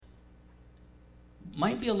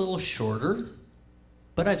might be a little shorter,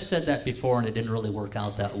 but I've said that before and it didn't really work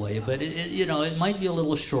out that way. But it might be a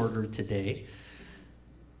little shorter today.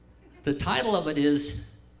 The title of it is,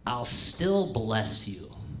 I'll Still Bless You.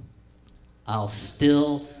 I'll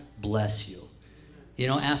Still Bless You.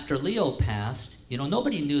 After Leo passed,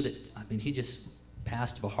 nobody knew that, he just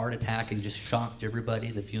passed of a heart attack and just shocked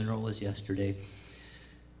everybody. The funeral was yesterday.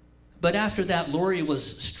 But after that, Lori was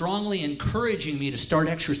strongly encouraging me to start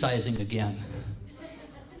exercising again.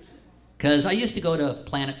 Because I used to go to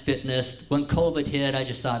Planet Fitness. When COVID hit, I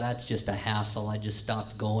just thought that's just a hassle. I just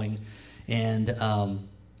stopped going. And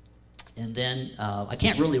then I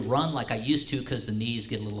can't really run like I used to because the knees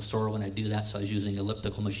get a little sore when I do that, so I was using an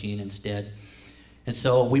elliptical machine instead. And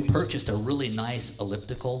so we purchased a really nice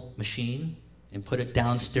elliptical machine and put it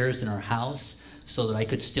downstairs in our house so that I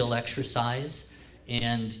could still exercise.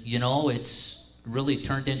 And, it's really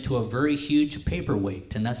turned into a very huge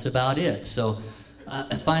paperweight, and that's about it. So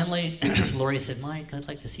finally, Lori said, Mike, I'd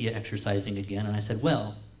like to see you exercising again. And I said,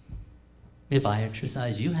 well, if I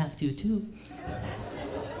exercise, you have to too.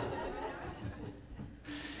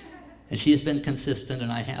 And she has been consistent,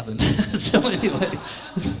 and I haven't. So anyway,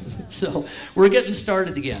 so we're getting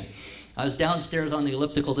started again. I was downstairs on the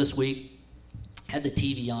elliptical this week, had the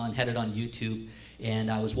TV on, had it on YouTube,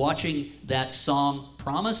 and I was watching that song,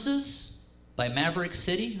 Promises, by Maverick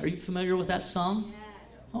City. Are you familiar with that song? Yes.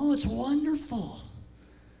 Oh, it's wonderful.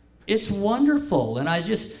 It's wonderful. And I was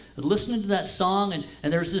just listening to that song,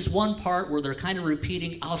 and there's this one part where they're kind of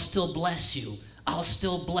repeating, I'll still bless you. I'll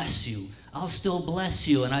still bless you. I'll still bless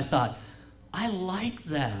you. And I thought, I like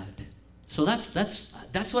that. So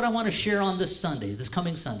that's what I want to share on this Sunday, this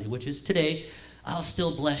coming Sunday, which is today. I'll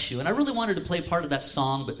still bless you. And I really wanted to play part of that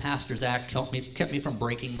song, but Pastor Zach kept me from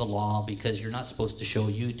breaking the law because you're not supposed to show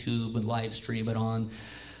YouTube and live stream it on.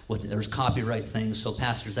 There's copyright things. So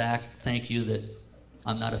Pastor Zach, thank you that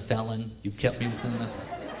I'm not a felon. You've kept me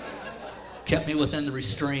within the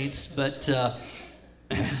restraints. But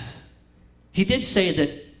he did say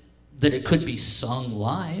that it could be sung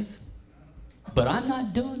live, but I'm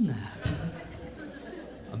not doing that.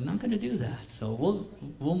 I'm not going to do that. So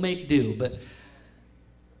we'll make do. But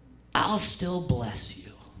I'll still bless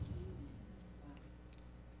you.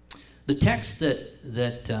 The text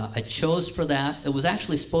that I chose for that, it was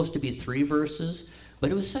actually supposed to be 3 verses,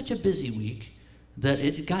 but it was such a busy week that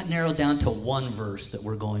it got narrowed down to 1 verse that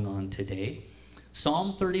we're going on today.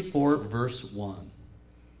 Psalm 34, verse 1.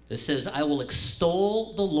 It says, I will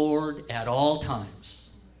extol the Lord at all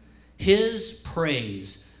times. His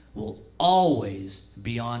praise will always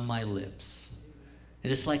be on my lips.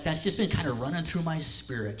 And it's like that's just been kind of running through my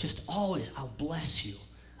spirit. Just always, I'll bless you.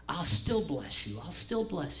 I'll still bless you. I'll still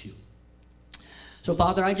bless you. So,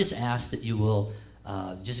 Father, I just ask that you will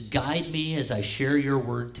just guide me as I share your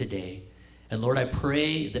word today. And, Lord, I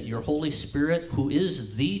pray that your Holy Spirit, who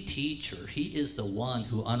is the teacher, he is the one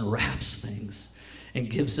who unwraps things and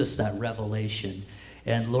gives us that revelation.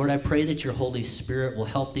 And, Lord, I pray that your Holy Spirit will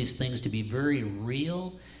help these things to be very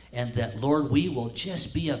real, and that, Lord, we will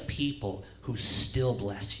just be a people who still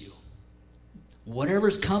bless you.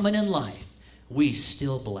 Whatever's coming in life, we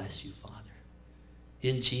still bless you, Father.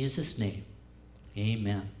 In Jesus' name,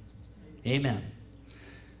 amen. Amen.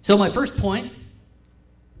 So my first point,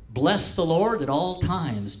 bless the Lord at all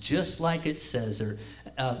times, just like it says there.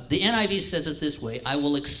 The NIV says it this way, I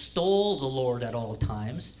will extol the Lord at all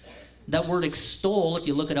times. That word extol, if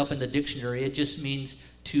you look it up in the dictionary, it just means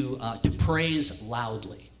to praise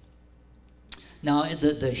loudly. Now,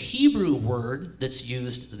 the Hebrew word that's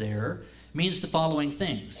used there means the following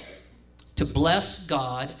things. To bless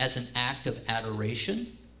God as an act of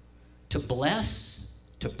adoration, to bless,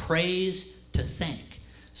 to praise, to thank.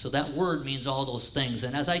 So that word means all those things.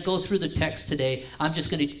 And as I go through the text today, I'm just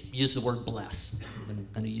going to use the word bless. I'm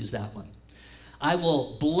going to use that one. I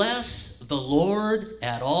will bless the Lord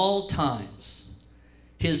at all times.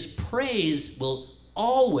 His praise will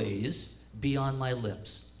always be on my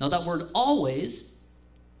lips. Now that word always,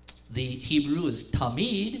 the Hebrew is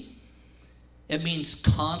tamid. It means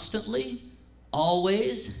constantly,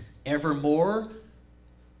 always, evermore,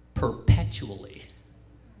 perpetually.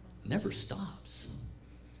 Never stops.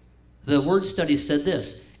 The word study said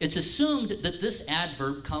this. It's assumed that this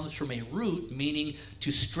adverb comes from a root meaning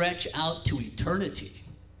to stretch out to eternity,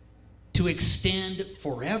 to extend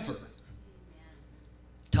forever.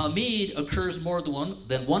 Tamid occurs more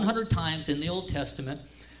than 100 times in the Old Testament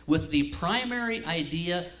with the primary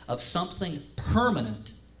idea of something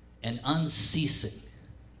permanent and unceasing.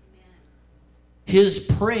 His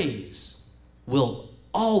praise will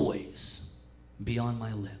always be on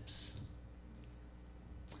my lips.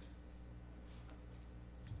 Let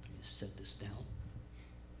me set this down.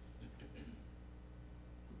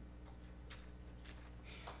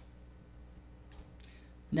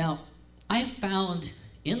 Now, I found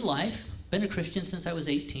in life, been a Christian since I was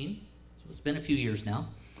 18, so it's been a few years now,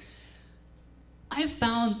 I've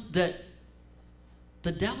found that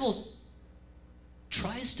the devil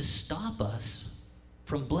tries to stop us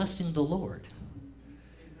from blessing the Lord.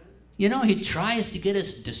 You know, he tries to get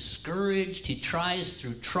us discouraged. He tries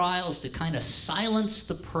through trials to kind of silence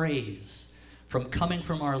the praise from coming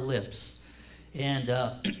from our lips. And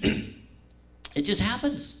it just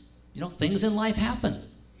happens. You know, things in life happen.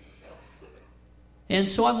 And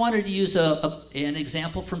so I wanted to use an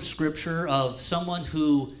example from Scripture of someone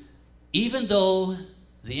who, even though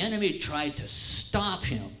the enemy tried to stop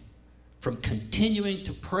him from continuing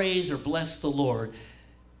to praise or bless the Lord,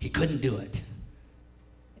 he couldn't do it.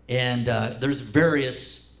 And there's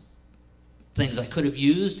various things I could have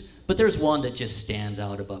used, but there's one that just stands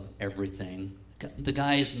out above everything. The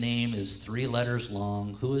guy's name is 3 letters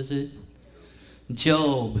long. Who is it?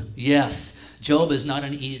 Job. Yes. Job is not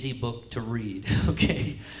an easy book to read,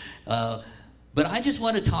 okay? But I just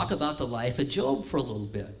want to talk about the life of Job for a little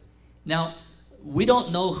bit. Now, we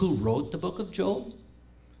don't know who wrote the book of Job.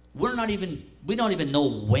 We don't even know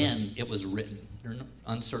when it was written. They're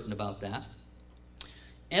uncertain about that.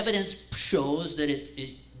 Evidence shows that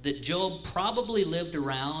that Job probably lived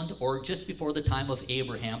around or just before the time of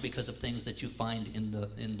Abraham because of things that you find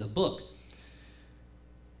in the book.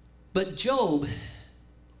 But Job,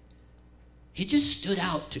 he just stood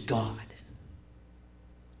out to God.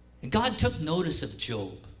 And God took notice of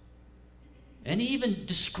Job. And he even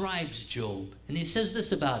describes Job. And he says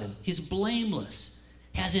this about him. He's blameless,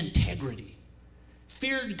 has integrity,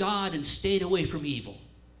 feared God and stayed away from evil.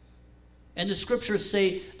 And the scriptures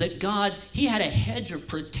say that God, he had a hedge of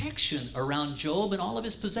protection around Job and all of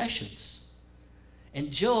his possessions.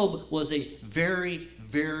 And Job was a very,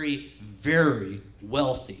 very, very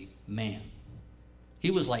wealthy man. He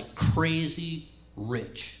was like crazy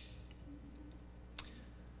rich.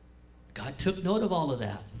 God took note of all of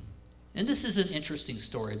that. And this is an interesting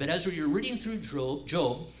story. But as you're reading through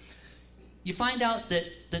Job, you find out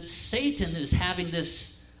that Satan is having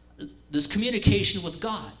this communication with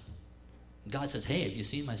God. God says, hey, have you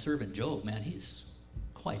seen my servant Job? Man, he's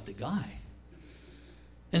quite the guy.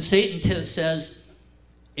 And Satan says,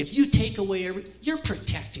 if you take away you're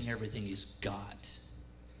protecting everything he's got.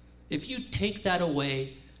 If you take that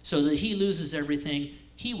away so that he loses everything,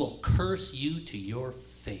 he will curse you to your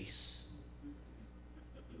face.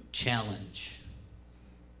 Challenge.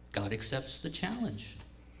 God accepts the challenge.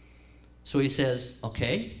 So he says,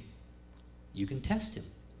 okay, you can test him.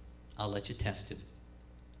 I'll let you test him.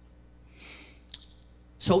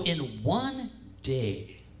 So in one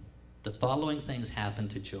day, the following things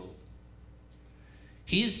happened to Job.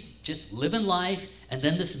 He's just living life, and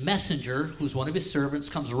then this messenger, who's one of his servants,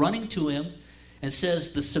 comes running to him and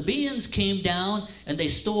says, the Sabaeans came down, and they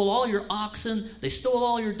stole all your oxen, they stole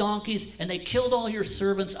all your donkeys, and they killed all your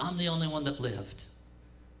servants. I'm the only one that lived.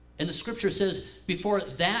 And the scripture says, before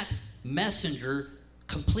that messenger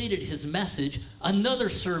completed his message, another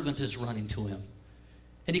servant is running to him.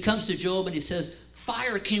 And he comes to Job and he says,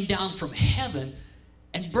 fire came down from heaven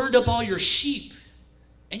and burned up all your sheep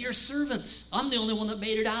and your servants. I'm the only one that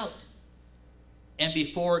made it out. And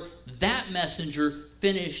before that messenger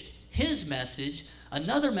finished his message,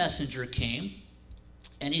 another messenger came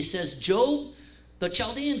and he says, Job, the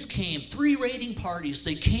Chaldeans came, 3 raiding parties.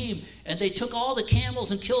 They came and they took all the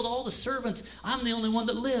camels and killed all the servants. I'm the only one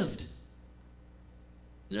that lived.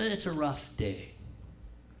 It's a rough day.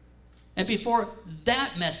 And before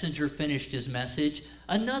that messenger finished his message,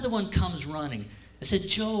 another one comes running and said,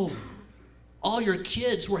 Job, all your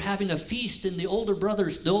kids were having a feast in the oldest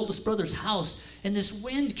brother's house, and this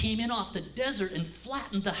wind came in off the desert and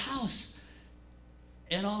flattened the house,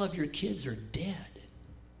 and all of your kids are dead.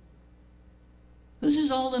 This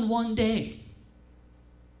is all in one day.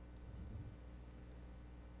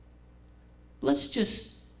 Let's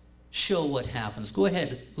just show what happens. Go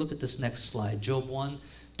ahead, look at this next slide. Job 1,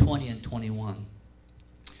 20 and 21.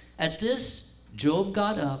 At this, Job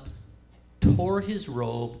got up, tore his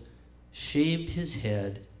robe, shaved his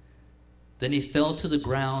head. Then he fell to the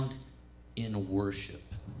ground in worship.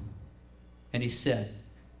 And he said,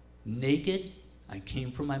 naked I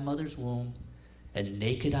came from my mother's womb, and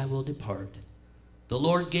naked I will depart. The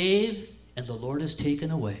Lord gave, and the Lord has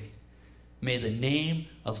taken away. May the name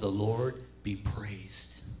of the Lord be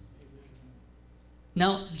praised.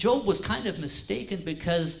 Now, Job was kind of mistaken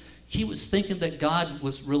because he was thinking that God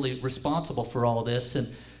was really responsible for all this, and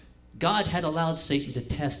God had allowed Satan to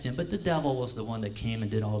test him, but the devil was the one that came and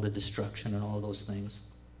did all the destruction and all those things.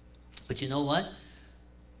 But you know what?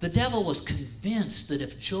 The devil was convinced that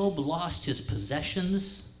if Job lost his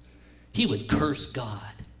possessions, he would curse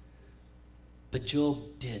God. But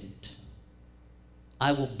Job didn't.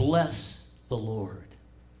 I will bless the Lord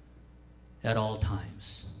at all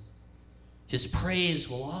times. His praise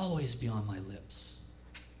will always be on my lips.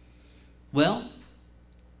 Well,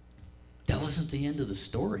 that wasn't the end of the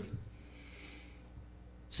story.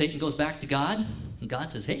 Satan goes back to God, and God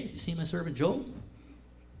says, hey, you see my servant Job?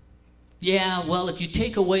 Yeah, well, if you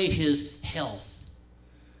take away his health,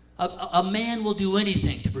 a man will do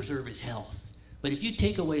anything to preserve his health. But if you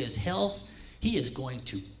take away his health, he is going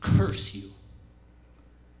to curse you.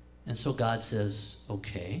 And so God says,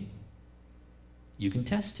 okay, you can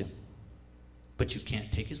test him, but you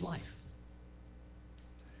can't take his life.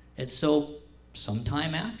 And so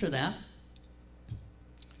sometime after that,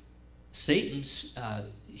 Satan,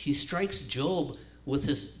 he strikes Job with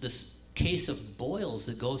this case of boils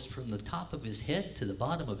that goes from the top of his head to the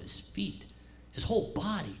bottom of his feet. His whole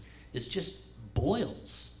body is just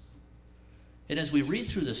boils. And as we read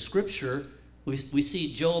through the scripture, we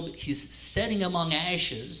see Job, he's sitting among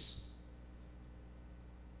ashes,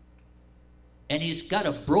 and he's got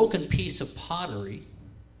a broken piece of pottery,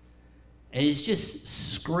 and he's just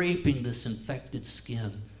scraping this infected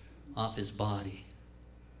skin off his body.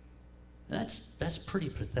 That's pretty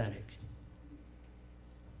pathetic.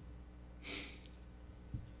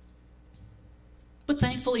 But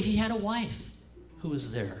thankfully, he had a wife who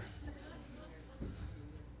was there.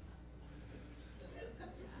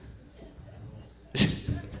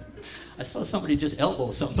 I saw somebody just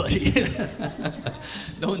elbow somebody.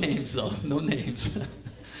 No names, though. No names.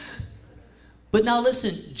 But now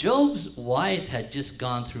listen, Job's wife had just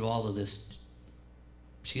gone through all of this.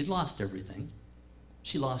 She'd lost everything.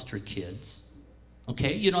 She lost her kids.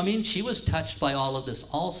 Okay, you know what I mean? She was touched by all of this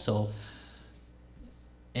also.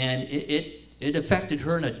 And it affected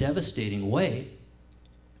her in a devastating way.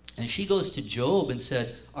 And she goes to Job and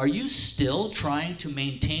said, are you still trying to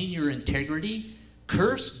maintain your integrity?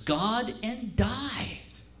 Curse God and die.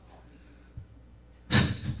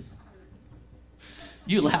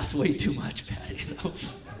 You laughed way too much, Patty.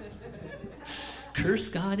 Curse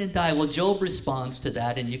God and die. Well, Job responds to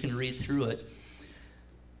that, and you can read through it.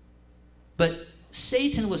 But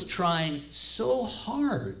Satan was trying so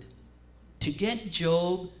hard to get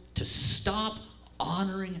Job to stop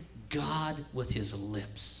honoring God with his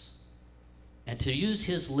lips and to use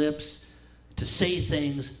his lips to say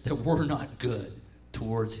things that were not good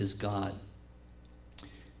towards his God.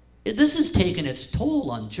 This has taken its toll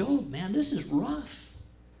on Job, man. This is rough.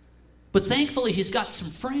 But thankfully, he's got some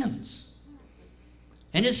friends.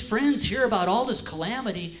 And his friends hear about all this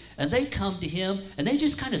calamity, and they come to him, and they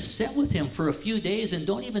just kind of sit with him for a few days and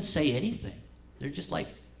don't even say anything. They're just like,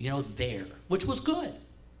 there, which was good.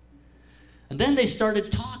 And then they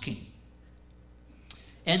started talking.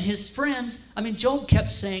 And his friends, Job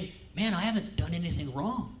kept saying, man, I haven't done anything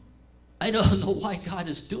wrong. I don't know why God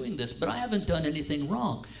is doing this, but I haven't done anything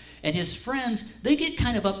wrong. And his friends, they get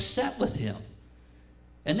kind of upset with him.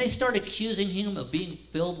 And they start accusing him of being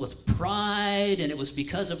filled with pride, and it was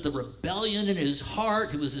because of the rebellion in his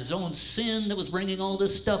heart. It was his own sin that was bringing all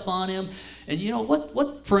this stuff on him. And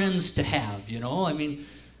what friends to have,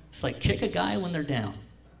 It's like kick a guy when they're down.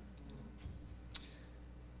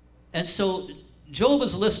 And so Job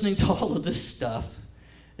is listening to all of this stuff,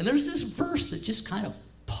 and there's this verse that just kind of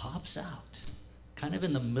pops out, kind of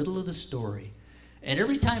in the middle of the story. And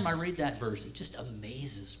every time I read that verse, it just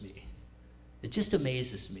amazes me. It just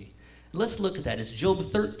amazes me. Let's look at that. It's Job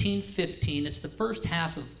 13:15. It's the first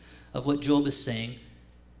half of what Job is saying.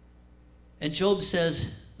 And Job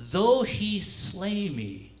says, though he slay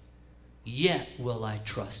me, yet will I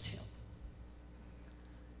trust him.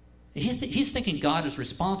 He's thinking God is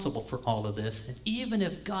responsible for all of this. And even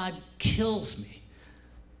if God kills me,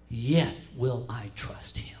 yet will I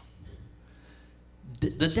trust him.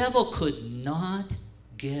 The devil could not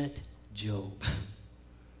get Job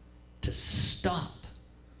to stop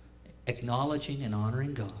acknowledging and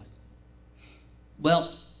honoring God.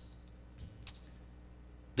 Well,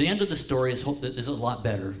 the end of the story is a lot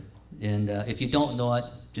better. And if you don't know it,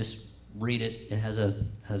 just read it. It has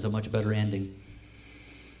a much better ending.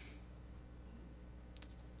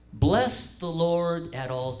 Bless the Lord at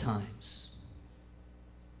all times.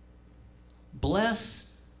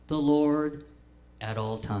 Bless the Lord at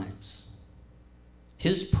all times.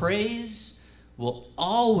 His praise will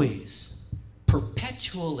always,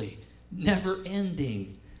 perpetually, never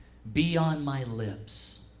ending, be on my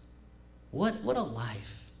lips. What a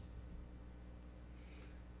life.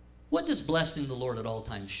 What does blessing the Lord at all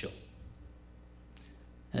times show?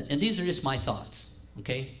 And these are just my thoughts,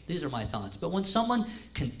 okay? These are my thoughts. But when someone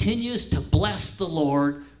continues to bless the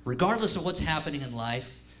Lord, regardless of what's happening in life,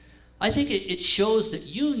 I think it shows that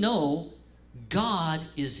you know God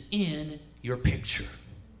is in your picture.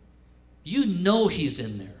 You know he's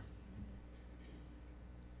in there.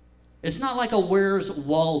 It's not like a Where's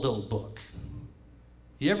Waldo book.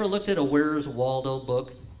 You ever looked at a Where's Waldo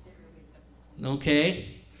book? Okay.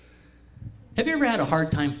 Have you ever had a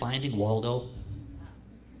hard time finding Waldo?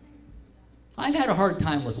 I've had a hard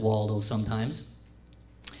time with Waldo sometimes.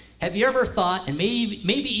 Have you ever thought, and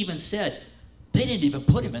maybe even said, they didn't even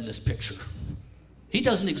put him in this picture. He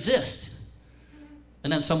doesn't exist.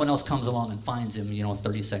 And then someone else comes along and finds him,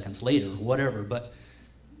 30 seconds later or whatever. But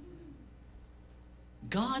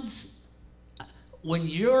when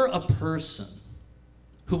you're a person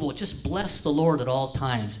who will just bless the Lord at all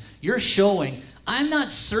times, you're showing, I'm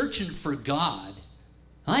not searching for God.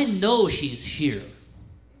 I know he's here.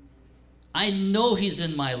 I know he's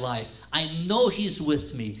in my life. I know he's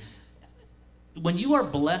with me. When you are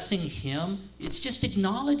blessing him, it's just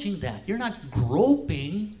acknowledging that. You're not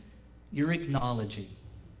groping, you're acknowledging.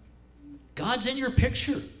 God's in your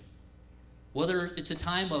picture. Whether it's a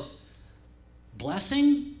time of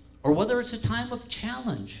blessing or whether it's a time of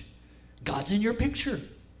challenge, God's in your picture.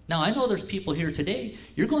 Now, I know there's people here today,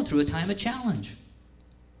 you're going through a time of challenge.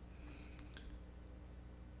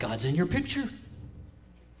 God's in your picture.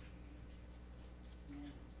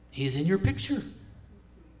 He's in your picture.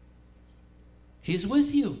 He's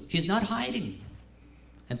with you. He's not hiding.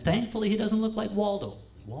 And thankfully, he doesn't look like Waldo.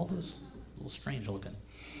 Waldo's a little strange looking.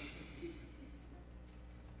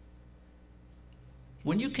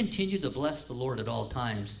 When you continue to bless the Lord at all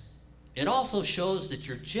times, it also shows that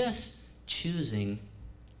you're just choosing.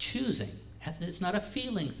 It's not a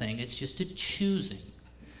feeling thing. It's just a choosing.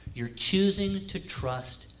 You're choosing to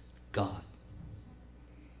trust God.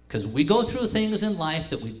 Because we go through things in life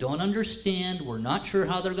that we don't understand. We're not sure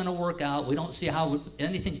how they're going to work out. We don't see how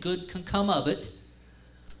anything good can come of it.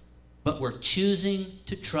 But we're choosing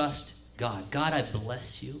to trust God. God, I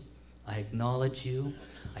bless you. I acknowledge you.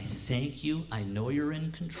 I thank you. I know you're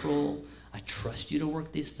in control. I trust you to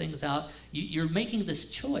work these things out. You're making this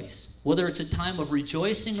choice. Whether it's a time of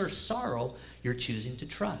rejoicing or sorrow, you're choosing to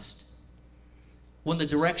trust. When the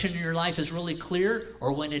direction in your life is really clear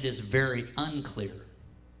or when it is very unclear,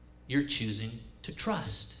 you're choosing to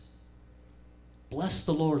trust. Bless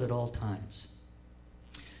the Lord at all times.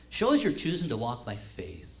 Shows you're choosing to walk by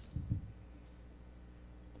faith.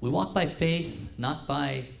 We walk by faith, not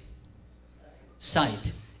by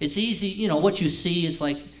sight. It's easy, what you see is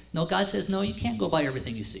like, no, God says, no, you can't go by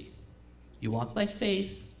everything you see. You walk by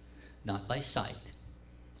faith, not by sight.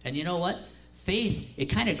 And you know what? Faith, it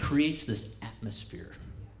kind of creates this atmosphere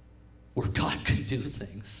where God can do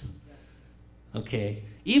things. Okay?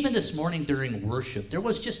 Even this morning during worship, there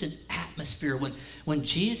was just an atmosphere when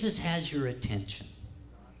Jesus has your attention.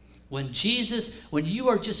 When you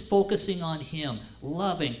are just focusing on him,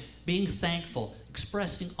 loving, being thankful,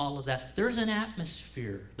 expressing all of that, there's an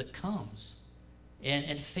atmosphere that comes.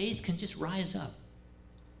 And faith can just rise up.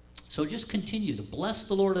 So just continue to bless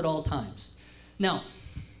the Lord at all times. Now,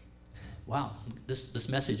 wow, this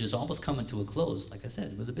message is almost coming to a close. Like I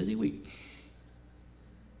said, it was a busy week.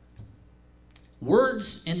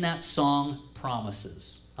 Words in that song,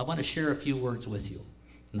 Promises. I want to share a few words with you.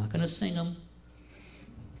 I'm not going to sing them.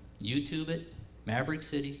 YouTube it, Maverick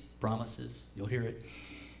City, Promises. You'll hear it.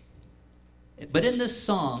 But in this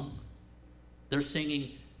song, they're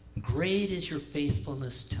singing, great is your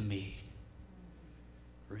faithfulness to me.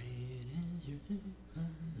 Great is your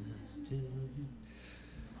faithfulness to me.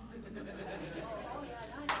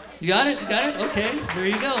 You got it? You got it? Okay, there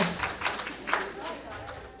you go.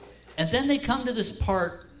 And then they come to this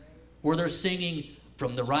part where they're singing,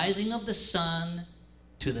 from the rising of the sun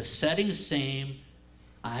to the setting same,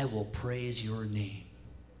 I will praise your name.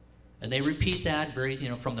 And they repeat that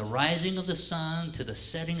from the rising of the sun to the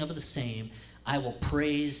setting of the same, I will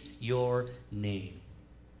praise your name.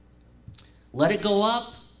 Let it go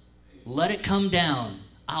up, let it come down.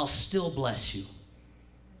 I'll still bless you.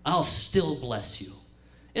 I'll still bless you.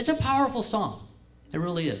 It's a powerful song. It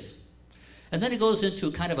really is. And then it goes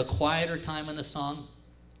into kind of a quieter time in the song.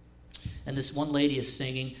 And this one lady is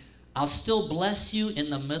singing, I'll still bless you in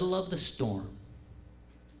the middle of the storm,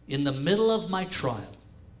 in the middle of my trial.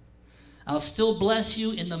 I'll still bless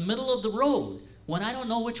you in the middle of the road when I don't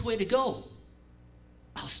know which way to go.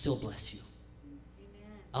 I'll still bless you.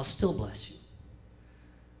 Amen. I'll still bless you.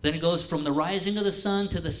 Then it goes from the rising of the sun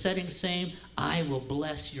to the setting same, I will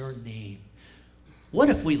bless your name. What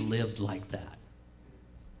if we lived like that?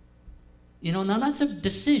 Now that's a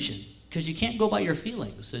decision, because you can't go by your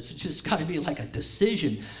feelings. It's just got to be like a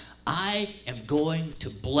decision. I am going to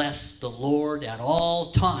bless the Lord at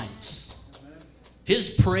all times.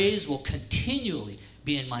 His praise will continually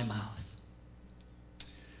be in my mouth.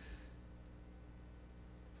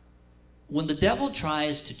 when the devil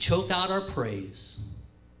tries to choke out our praise,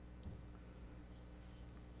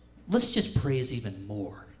 let's just praise even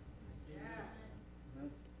more.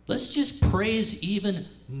 Let's just praise even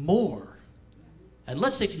more. And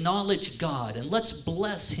let's acknowledge God, and let's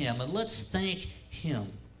bless him, and let's thank him.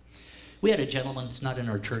 We had a gentleman that's not in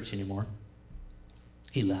our church anymore.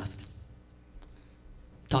 He left.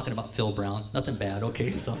 Talking about Phil Brown. Nothing bad,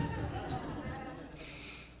 okay? So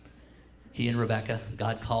he and Rebecca,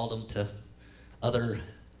 God called them to other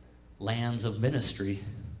lands of ministry.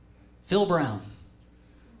 Phil Brown,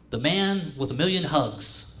 the man with 1,000,000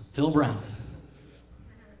 hugs, Phil Brown.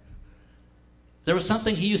 There was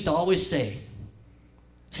something he used to always say.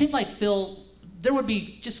 It seemed like Phil, there would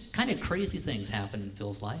be just kind of crazy things happen in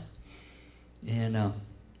Phil's life, and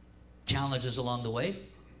challenges along the way.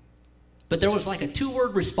 But there was like a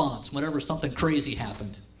 2-word response whenever something crazy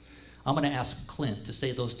happened. I'm going to ask Clint to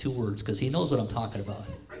say those 2 words because he knows what I'm talking about.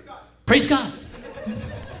 Praise God. Praise God.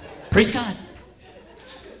 Praise God.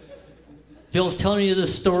 Phil's telling you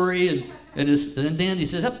this story, and then he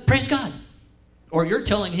says, praise God. Or you're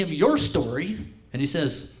telling him your story, and he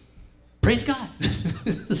says, praise God.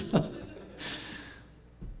 So,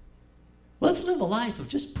 let's live a life of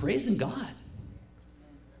just praising God.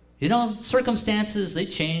 You know, circumstances, they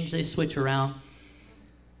change, they switch around.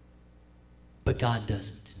 But God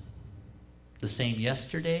doesn't. The same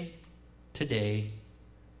yesterday, today,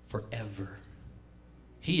 forever.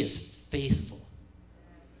 He is faithful.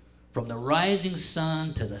 From the rising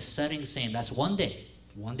sun to the setting same. That's one day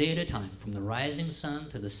at a time. From the rising sun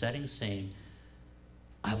to the setting same.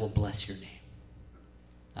 I will bless your name.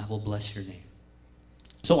 I will bless your name.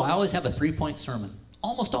 So I always have a 3-point sermon.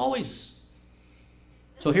 Almost always.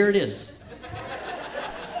 So here it is.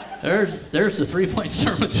 There's the 3-point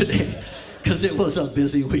sermon today, because it was a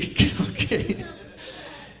busy week. Okay.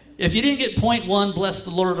 If you didn't get point 1, bless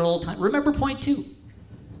the Lord at all times, remember point 2.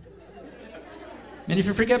 And if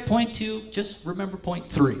you forget point 2, just remember point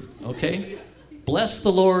 3. Okay. Bless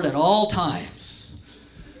the Lord at all times.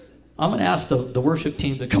 I'm going to ask the worship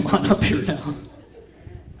team to come on up here now.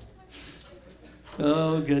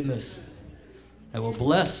 Oh, goodness. I will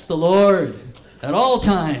bless the Lord at all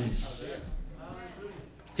times.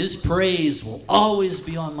 His praise will always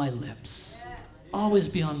be on my lips. Always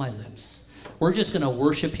be on my lips. We're just going to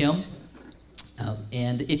worship him.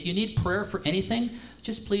 And if you need prayer for anything,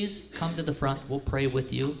 just please come to the front. We'll pray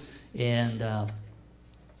with you. And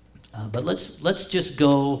but let's just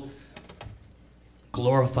go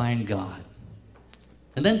glorifying God.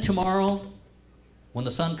 And then tomorrow, when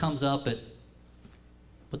the sun comes up at,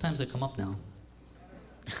 what time does it come up now?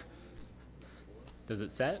 Does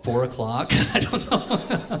it set? 4 o'clock. I don't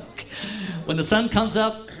know. When the sun comes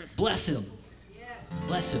up, bless him.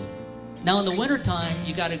 Bless him. Now in the wintertime,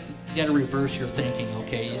 you gotta reverse your thinking,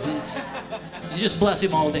 okay? You just bless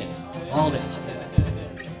him all day. All day.